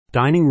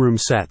Dining room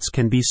sets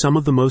can be some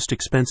of the most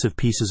expensive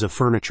pieces of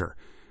furniture,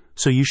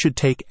 so you should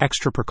take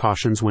extra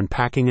precautions when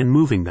packing and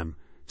moving them,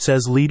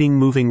 says leading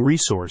moving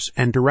resource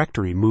and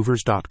directory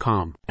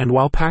Movers.com. And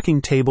while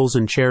packing tables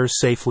and chairs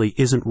safely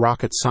isn't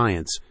rocket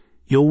science,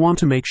 you'll want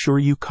to make sure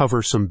you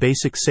cover some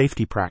basic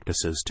safety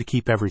practices to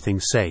keep everything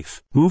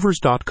safe.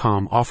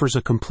 Movers.com offers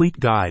a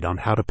complete guide on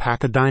how to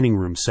pack a dining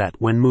room set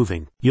when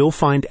moving. You'll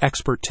find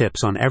expert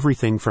tips on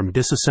everything from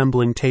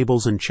disassembling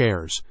tables and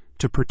chairs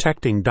to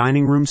protecting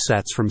dining room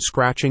sets from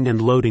scratching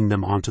and loading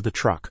them onto the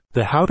truck.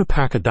 The How to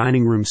Pack a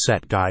Dining Room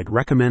Set guide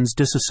recommends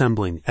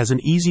disassembling as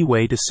an easy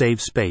way to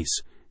save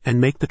space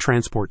and make the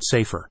transport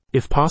safer.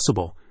 If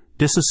possible,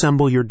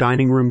 disassemble your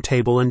dining room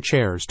table and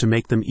chairs to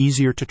make them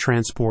easier to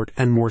transport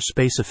and more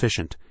space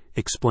efficient,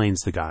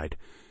 explains the guide.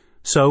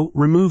 So,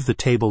 remove the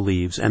table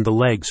leaves and the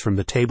legs from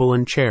the table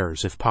and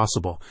chairs if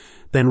possible,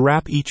 then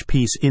wrap each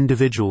piece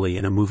individually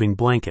in a moving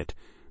blanket.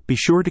 Be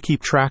sure to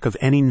keep track of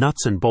any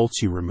nuts and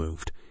bolts you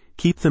removed.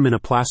 Keep them in a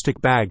plastic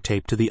bag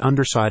taped to the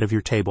underside of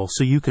your table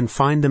so you can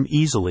find them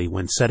easily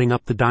when setting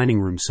up the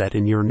dining room set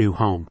in your new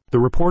home. The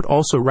report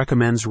also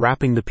recommends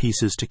wrapping the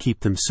pieces to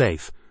keep them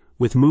safe,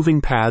 with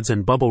moving pads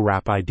and bubble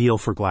wrap ideal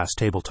for glass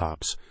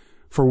tabletops.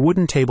 For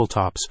wooden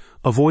tabletops,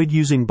 avoid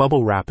using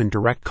bubble wrap in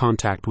direct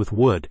contact with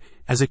wood,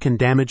 as it can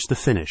damage the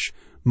finish.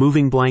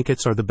 Moving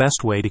blankets are the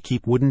best way to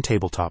keep wooden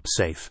tabletops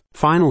safe.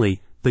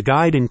 Finally, the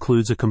guide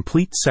includes a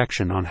complete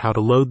section on how to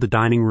load the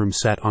dining room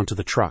set onto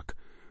the truck,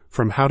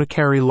 from how to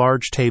carry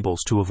large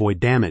tables to avoid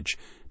damage,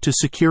 to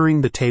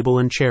securing the table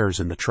and chairs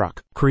in the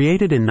truck.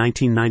 Created in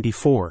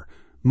 1994,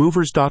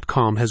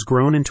 Movers.com has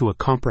grown into a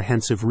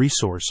comprehensive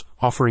resource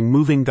offering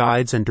moving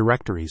guides and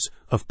directories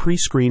of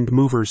pre-screened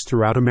movers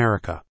throughout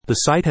America. The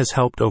site has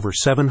helped over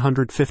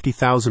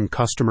 750,000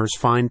 customers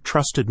find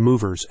trusted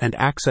movers and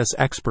access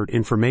expert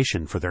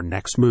information for their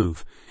next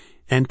move,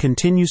 and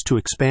continues to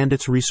expand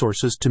its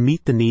resources to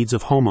meet the needs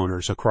of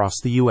homeowners across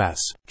the U.S.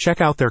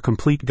 Check out their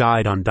complete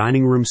guide on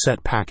dining room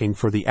set packing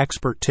for the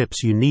expert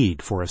tips you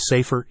need for a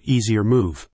safer, easier move.